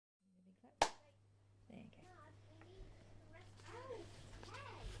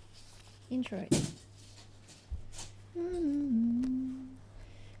Intro.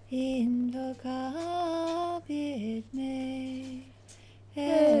 Invocabit me,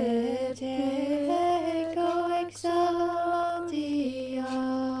 et ego exaudiam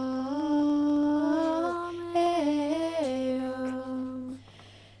eum,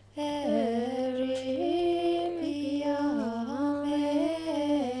 eripiam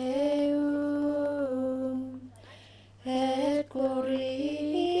eum, et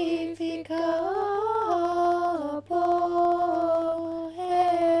glorificabo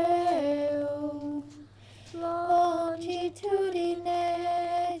eum, longitudine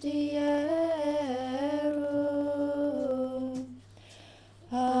dierum,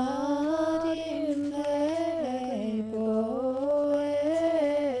 ad implebo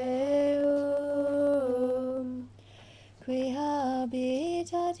eum, qui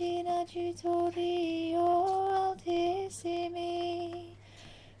habitat in adjutorio altissimi,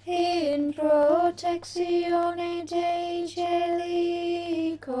 in protectione Dei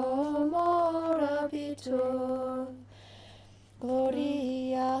Celi comorabitur.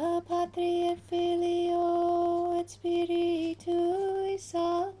 Gloria Patri et Filio et Spiritui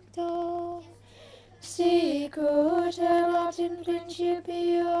Sancto, sic ut erat in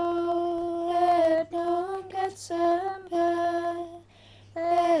principio et nunc et semper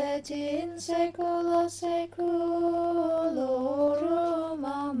et in saecula saeculorum.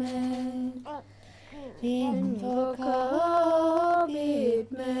 Amen. Invocabit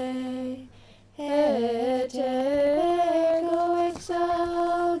me, et ego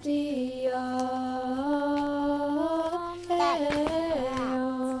exaudiam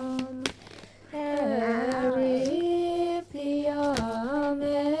eum, eripiam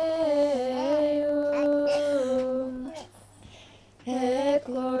eum, et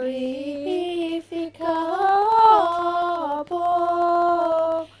glorificabo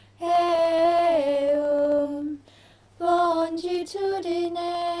eum,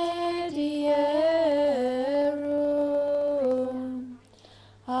 longitudine dierum,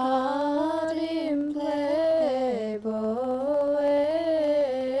 ad implebo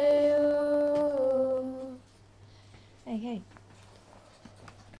eum. Okay.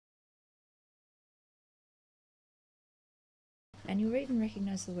 And you'll even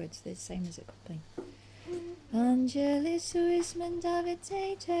recognise the words, they're the same as a coupling. Angelis suis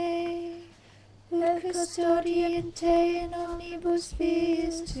mendavite te, ut custodiente in omnibus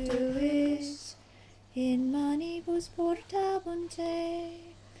viis tuis, in manibus portabunte,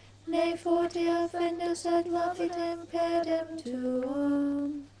 ne forte offendos ad lapitem pedem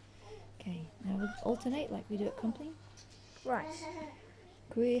tuum. Okay, now we'll alternate like we do at company. Right.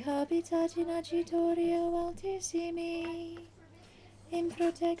 Qui habitat in agitorio altissimi, in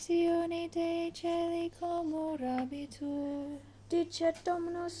protectione Dei Celi comorabitur. Dicet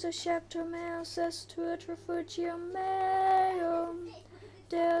Dominus scepter meus est tuit refugium meum,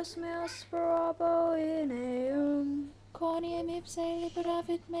 Deus meus sperabo in eum. Quoniam ipse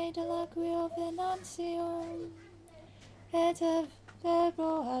liberavit me de laqueo venantium, et ab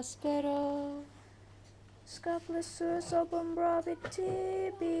verbo aspero. Scapulis suus obumbravit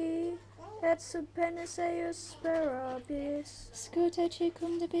tibi, et sub penis eius sperabis. Scute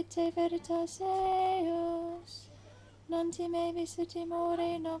circumdebite veritas eius, non timevis ut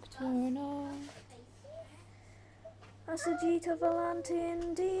timore nocturno. Assigita volanti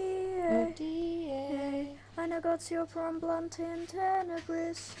in die, a negotio perambulante in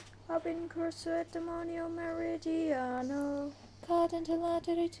tenebris, ab incursu et demonio meridiano. Cadent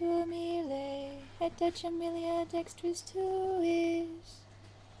latere tua mille, et decem milia dextris tuis,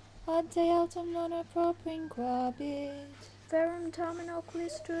 ad te altum non appropinquabit. Verum tamen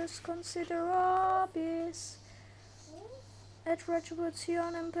oculis tuus considerabis, et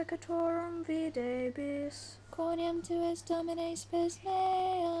retributionem peccatorum videbis. Quoniam tu es Domine spes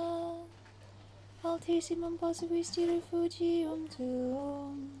mea, altissimum posuisti refugium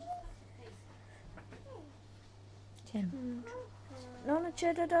tuum. 10. Non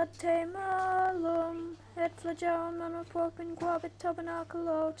accedat ad te malum, et flagellum non appropinquabit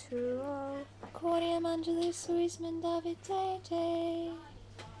tabernaculo tuo. Quoniam angelis suis mendavite te,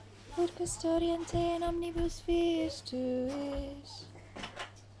 ut custodiante in omnibus viis tuis.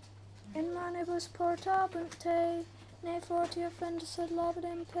 In manibus portabunt te, ne forti offendus ad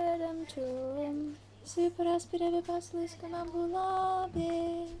labidem pedem tuum. Super aspidebe basilis cum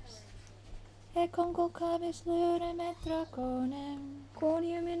ambulabis, et conculcabis leorem et draconem.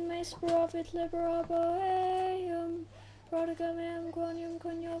 Quoniam in me speravit liberabo eum, prodiga meum quoniam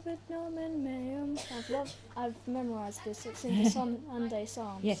coniovit nomen meum. I've memorised this, it's in the Sunday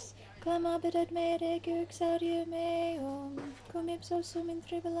Psalms. Yes, Clamabidat me regux audio meum, cum ipso sum in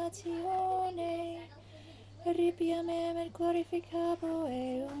tribulatione, ripia meam et glorificabo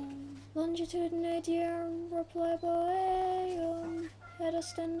eum. Longitudine dierum replebo eum, et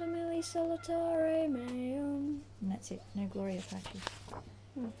ostendum illi salutare meum. And that's it, no Gloria Patri.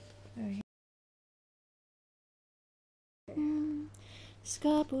 Very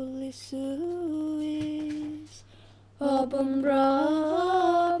Scapuli suis Obum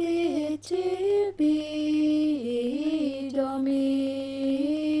rabit tibi Dominus,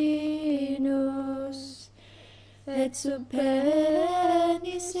 et sub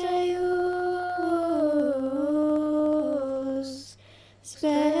penis eius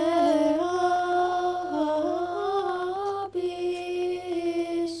sperabis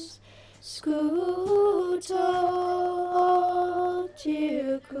scuto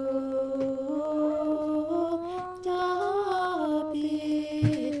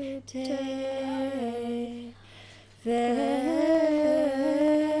circumdabite veritas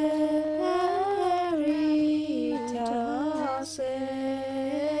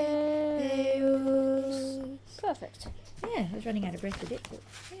eius. perfect. Yeah, I was running out of breath a bit, but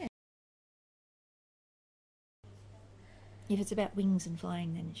yeah. If it's about wings and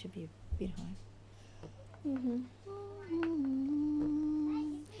flying, then it should be a bit high.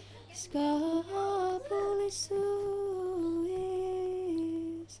 Scapuli suis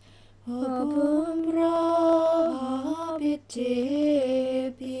obum rabit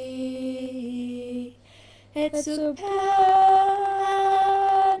tibi, et sub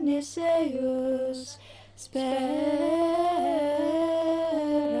penis eius sperabis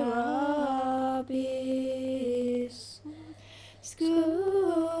scuto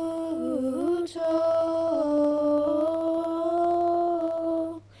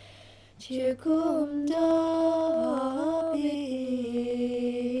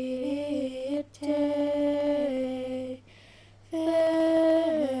circumdabite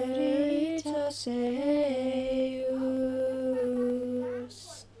veritas eius.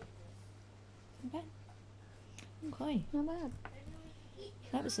 Not bad. Okay. Not bad.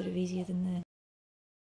 That was sort of easier than the